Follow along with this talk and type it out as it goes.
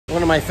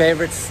One of my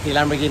favorites, the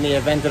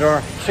Lamborghini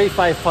Aventador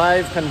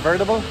 355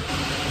 convertible.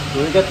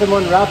 We'll get them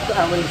unwrapped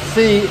and we'll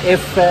see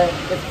if they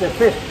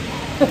fit.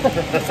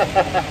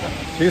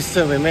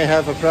 Houston, we may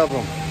have a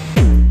problem.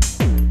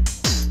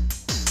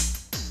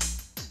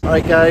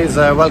 Alright guys,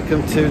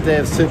 welcome to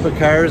Dave's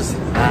Supercars,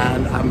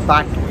 and I'm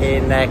back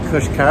in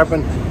Cush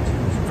Carbon.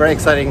 Very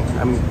exciting.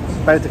 I'm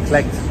about to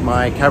collect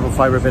my carbon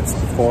fibre bits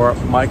for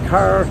my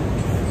car.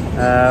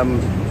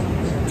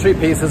 3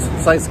 pieces,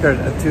 side skirt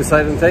and 2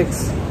 side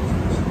intakes.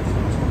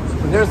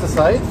 And here's the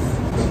sides.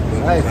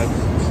 Nice.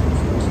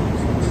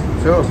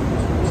 Cool.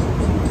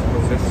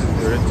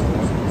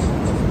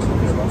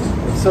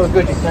 It's so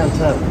good you can't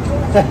tell.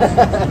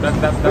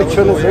 Which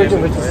one is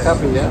virgin, which is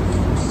copy, yeah?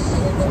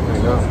 There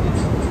you go.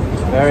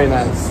 Very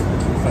nice.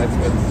 Side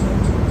skirts.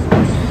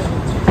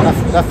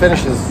 That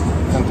finish is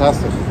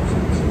fantastic.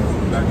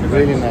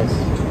 Really nice.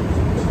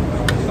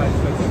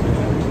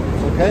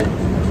 Okay.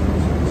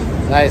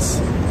 Nice.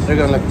 They're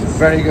going to look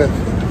very good.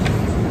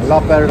 A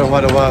lot better than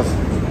what it was.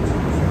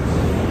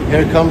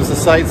 Here comes the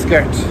side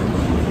skirt.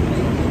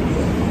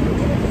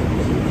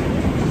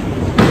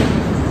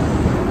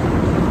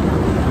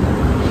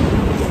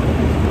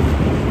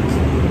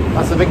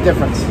 That's a big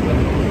difference.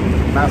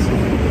 Massive.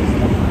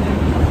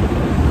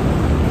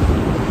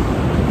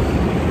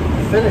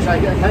 Finish, I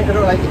can't get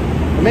over, like,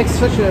 it makes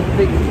such a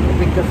big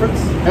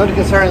difference. The only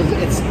concern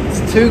is it's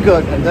too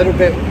good and the other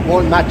bit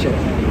won't match it.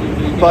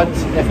 But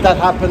if that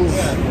happens,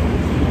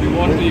 if you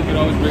want to, you can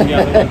always bring the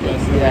other one.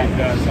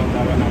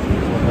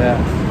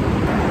 Yeah.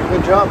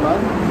 Good job, man.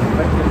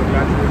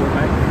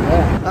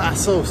 Yeah.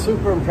 So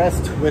super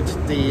impressed with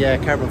the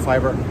carbon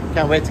fibre.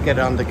 Can't wait to get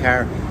it on the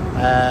car.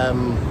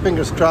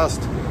 Fingers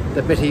crossed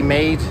the bit he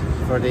made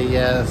for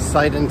the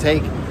side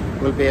intake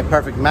will be a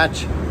perfect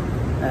match.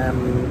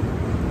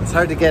 It's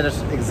hard to get it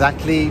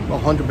exactly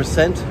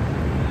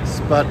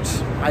 100%,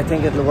 but I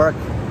think it'll work.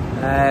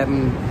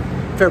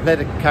 Fair play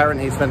to Karen,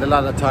 he spent a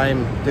lot of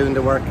time doing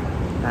the work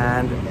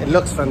and it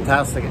looks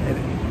fantastic.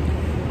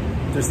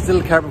 There's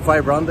still carbon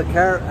fibre on the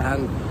car,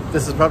 and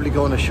this is probably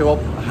going to show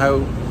up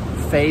how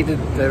faded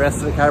the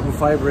rest of the carbon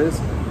fibre is.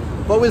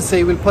 But we'll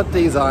see, we'll put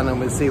these on and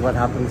we'll see what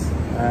happens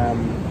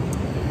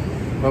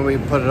when we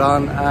put it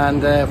on,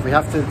 and if we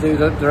have to do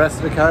the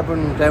rest of the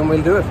carbon, then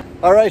we'll do it.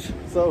 Alright,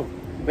 so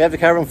we have the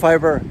carbon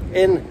fibre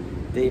in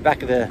the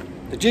back of the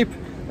Jeep.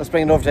 Let's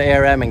bring it over to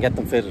ARM and get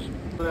them fitted.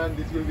 And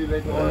this will be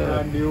like all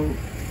brand new.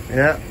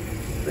 Yeah,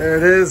 there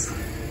it is.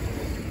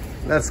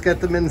 Let's get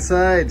them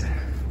inside.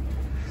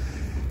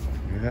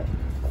 Yeah.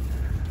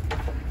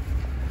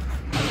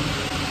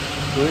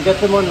 We'll get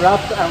them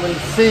unwrapped and we'll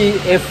see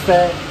if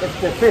they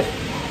fit.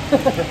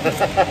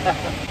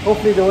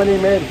 Hopefully the one he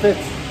made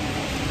fits.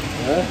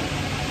 Yeah.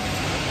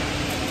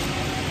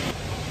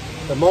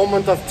 The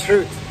moment of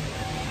truth.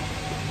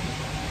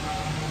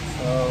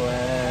 So,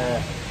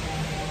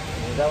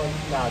 that one?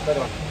 No, the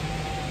other one.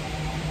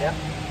 Yeah.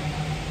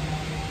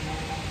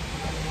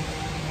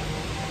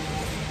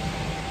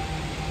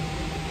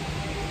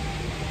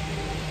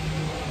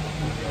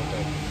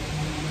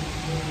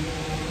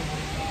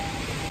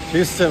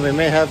 Houston, we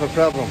may have a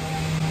problem.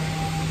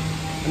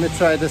 Let me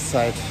try this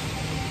side.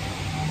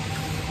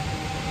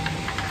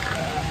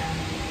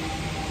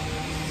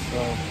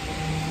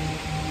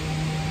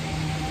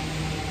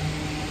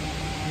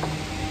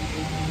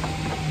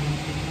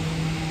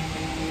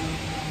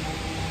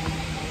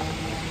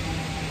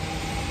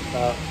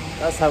 So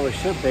that's how it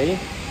should be.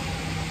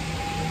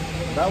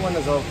 That one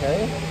is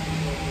okay.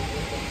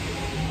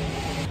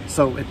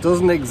 So it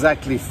doesn't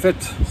exactly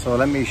fit, so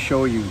let me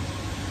show you.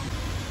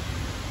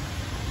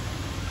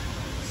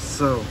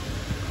 So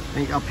I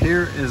think up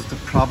here is the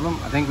problem.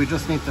 I think we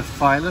just need to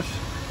file it.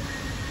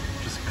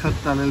 Just cut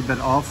that little bit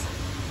off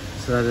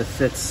so that it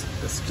fits.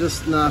 It's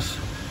just not,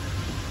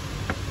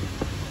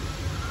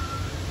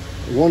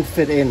 it won't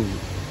fit in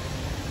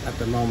at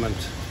the moment.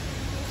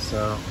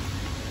 So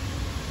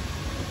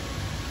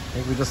I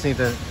think we just need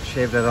to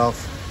shave that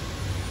off.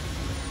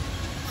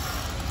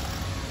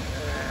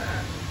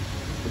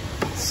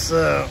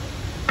 So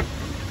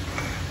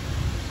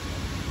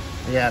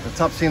yeah, the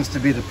top seems to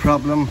be the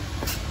problem.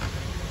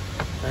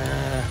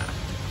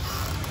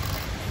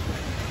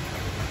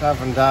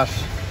 Having that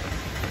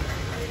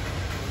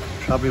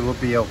probably would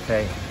be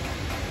okay.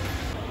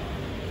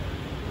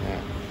 Yeah.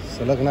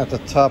 So looking at the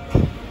top,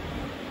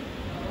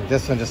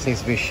 this one just needs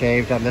to be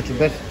shaved a little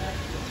bit.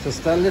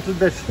 Just a little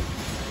bit.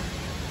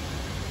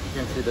 You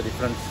can see the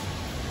difference.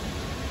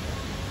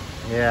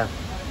 Yeah.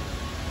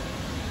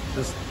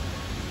 Just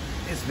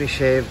needs to be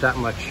shaved that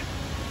much.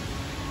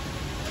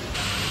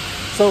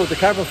 So the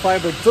carbon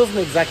fibre doesn't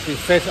exactly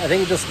fit. I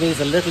think it just needs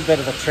a little bit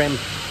of a trim.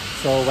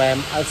 So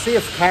I'll see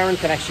if Karen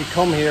can actually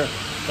come here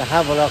to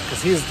have a look,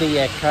 because he's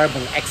the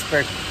carbon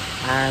expert,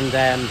 and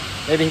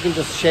maybe he can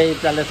just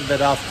shave that little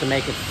bit off to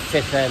make it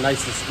fit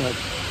nice and snug.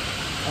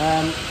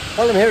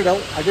 While I'm here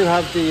though, I do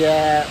have the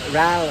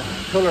RAL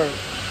colour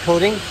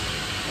coding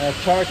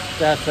chart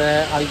that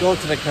I'll go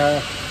to the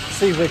car,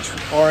 see which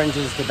orange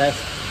is the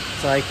best,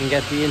 so I can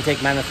get the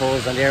intake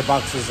manifolds and the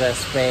airboxes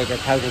sprayed or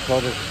powder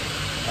coated.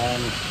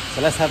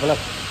 So let's have a look.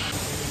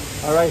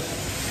 All right,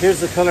 here's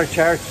the color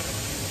chart.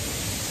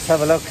 Let's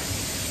have a look.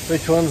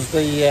 Which one's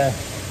the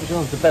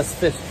best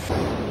fit?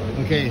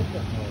 Okay,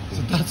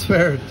 so that's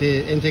where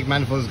the intake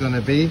manifold is going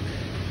to be.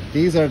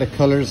 These are the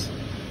colors,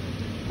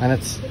 and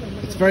it's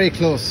very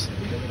close.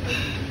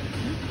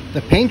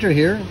 The painter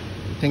here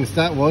thinks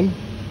that one,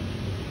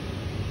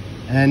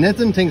 and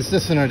Nathan thinks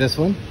this one or this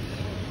one,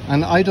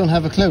 and I don't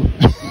have a clue.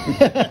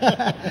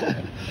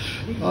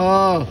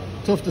 Oh,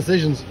 tough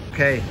decisions.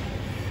 Okay,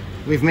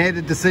 we've made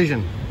a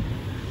decision.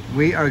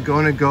 We are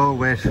going to go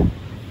with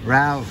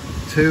RAL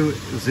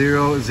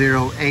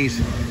 2008,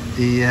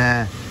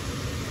 the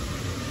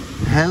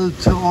Hell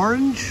to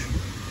Orange.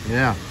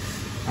 Yeah.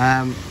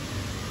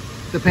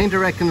 The painter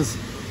reckons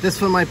this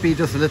one might be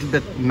just a little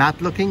bit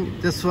matte looking.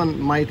 This one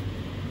might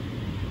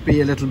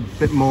be a little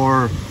bit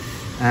more,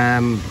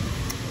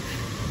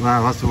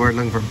 well, what's the word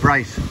looking for?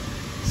 Bright.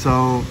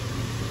 So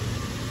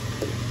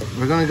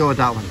we're going to go with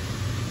that one.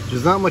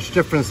 There's not much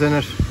difference in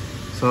it,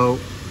 so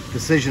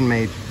decision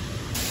made.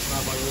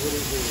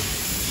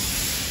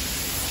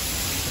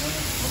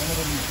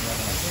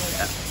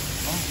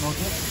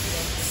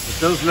 It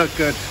does look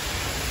good.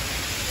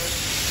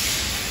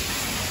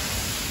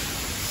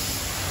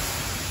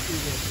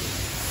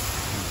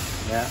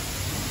 Yeah.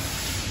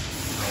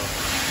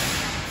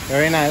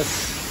 Very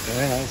nice.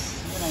 Very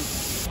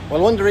nice.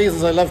 Well, one of the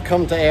reasons I love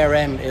coming to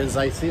ARM is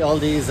I see all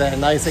these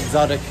nice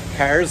exotic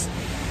cars.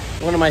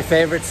 One of my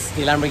favorites,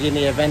 the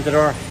Lamborghini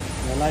Aventador,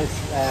 a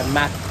nice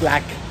matte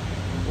black.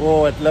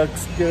 Oh, it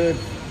looks good.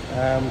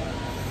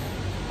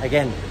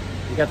 Again,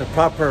 you got the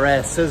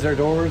proper scissor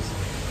doors.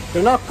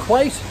 They don't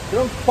quite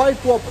go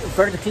up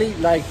vertically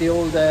like the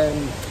old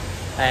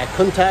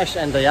Countach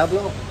and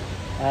Diablo.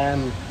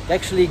 They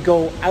actually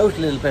go out a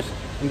little bit,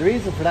 and the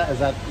reason for that is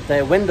that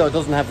the window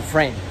doesn't have a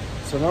frame.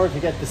 So in order to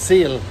get the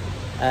seal,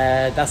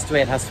 that's the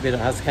way it has to be done.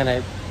 It has to kind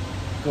of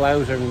go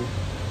out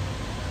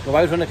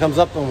when it comes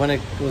up, and when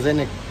it goes in,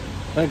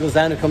 when it goes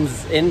down, it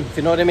comes in. If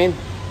you know what I mean,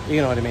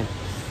 you know what I mean.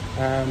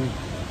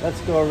 Let's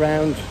go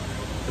around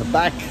the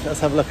back. Let's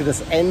have a look at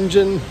this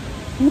engine.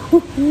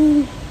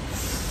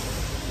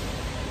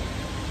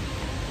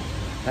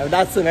 Now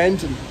that's an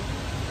engine.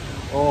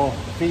 Oh,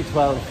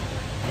 V12.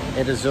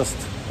 It is just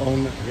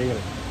unreal.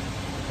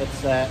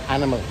 It's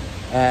animal.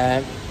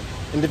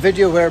 In the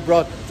video where I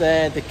brought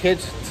the kit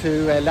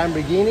to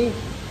Lamborghini,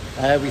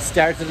 we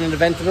started in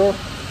Aventador.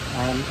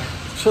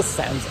 It just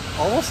sounds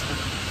awesome.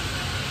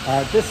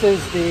 This is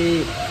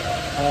the,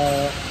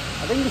 I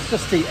think it's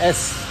just the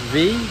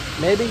SV,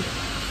 maybe.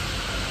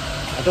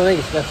 I don't think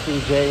it's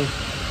SVJ.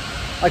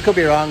 I could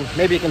be wrong.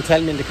 Maybe you can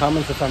tell me in the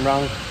comments if I'm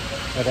wrong.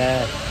 But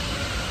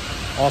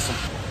awesome.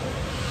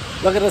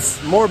 Look at this,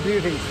 more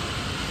beauty.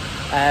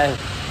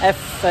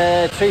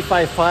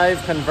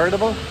 F355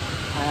 convertible,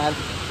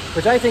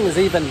 which I think is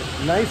even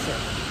nicer.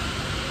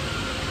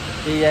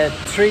 The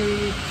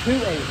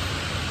 328,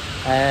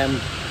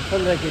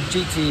 something like a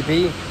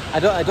GTB. I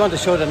don't want to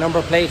show the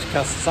number plate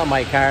because it's on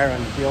my car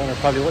and the owner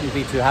probably wouldn't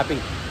be too happy.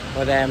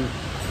 But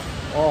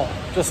oh,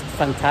 just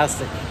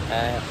fantastic.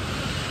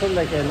 Something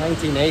like a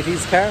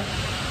 1980s car,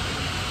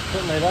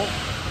 something like that.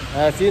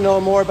 If you know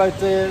more about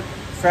the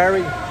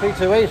Ferrari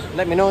 328,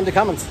 let me know in the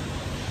comments.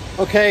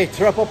 Okay,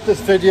 to wrap up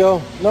this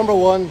video, number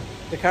one,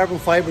 the carbon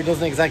fibre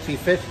doesn't exactly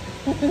fit.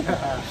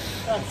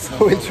 So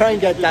we'll try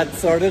and get that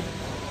sorted.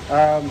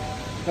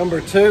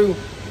 Number two,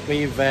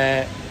 we've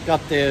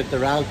got the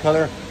RAL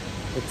colour.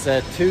 It's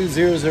a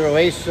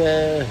 2008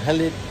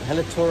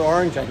 Helitor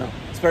Orange. I know,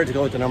 it's better to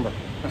go with the number.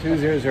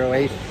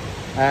 2008.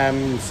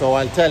 So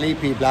I'll tell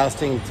EP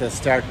Blasting to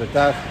start with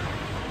that.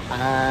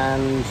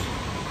 And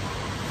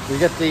we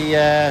get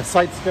the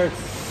side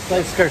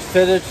skirts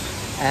fitted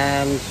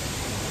and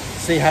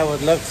see how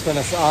it looks when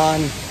it's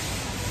on.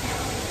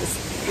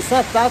 It's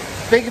not that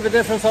big of a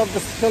difference of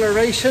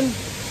discoloration,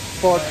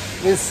 but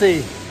we'll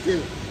see.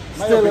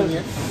 Still,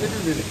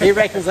 he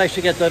reckons I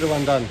should get the other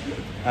one done.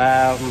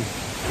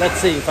 Let's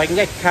see if I can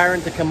get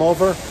Karen to come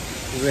over.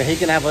 He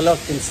can have a look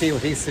and see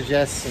what he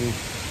suggests, and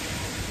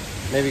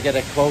maybe get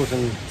a quote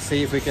and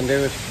see if we can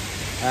do it.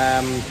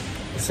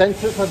 The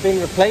sensors have been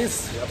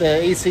replaced.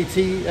 The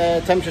ECT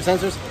temperature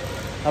sensors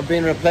have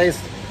been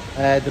replaced.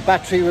 The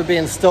battery will be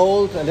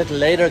installed a little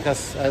later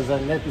because, as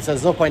Nathan says,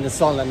 there's no point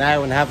installing it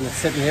now and having it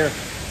sitting here.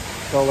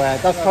 So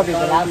that's probably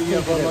the last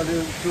thing to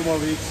do. 2 more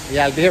weeks.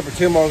 Yeah, I'll be here for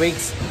 2 more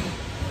weeks.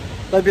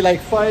 That'll be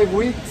like 5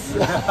 weeks.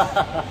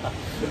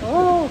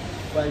 Oh.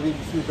 5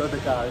 weeks out of the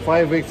car.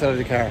 5 weeks out of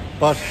the car.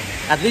 But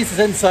at least it's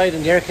inside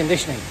in the air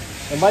conditioning.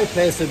 In my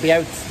place, it'll be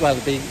out, well,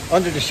 it'll be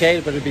under the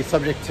shade, but it'll be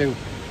subject to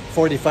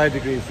 45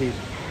 degrees heat.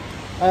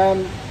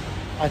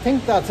 I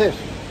think that's it.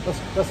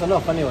 That's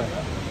enough anyway.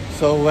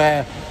 So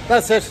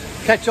that's it.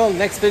 Catch you on the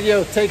next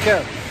video. Take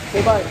care.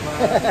 Say bye.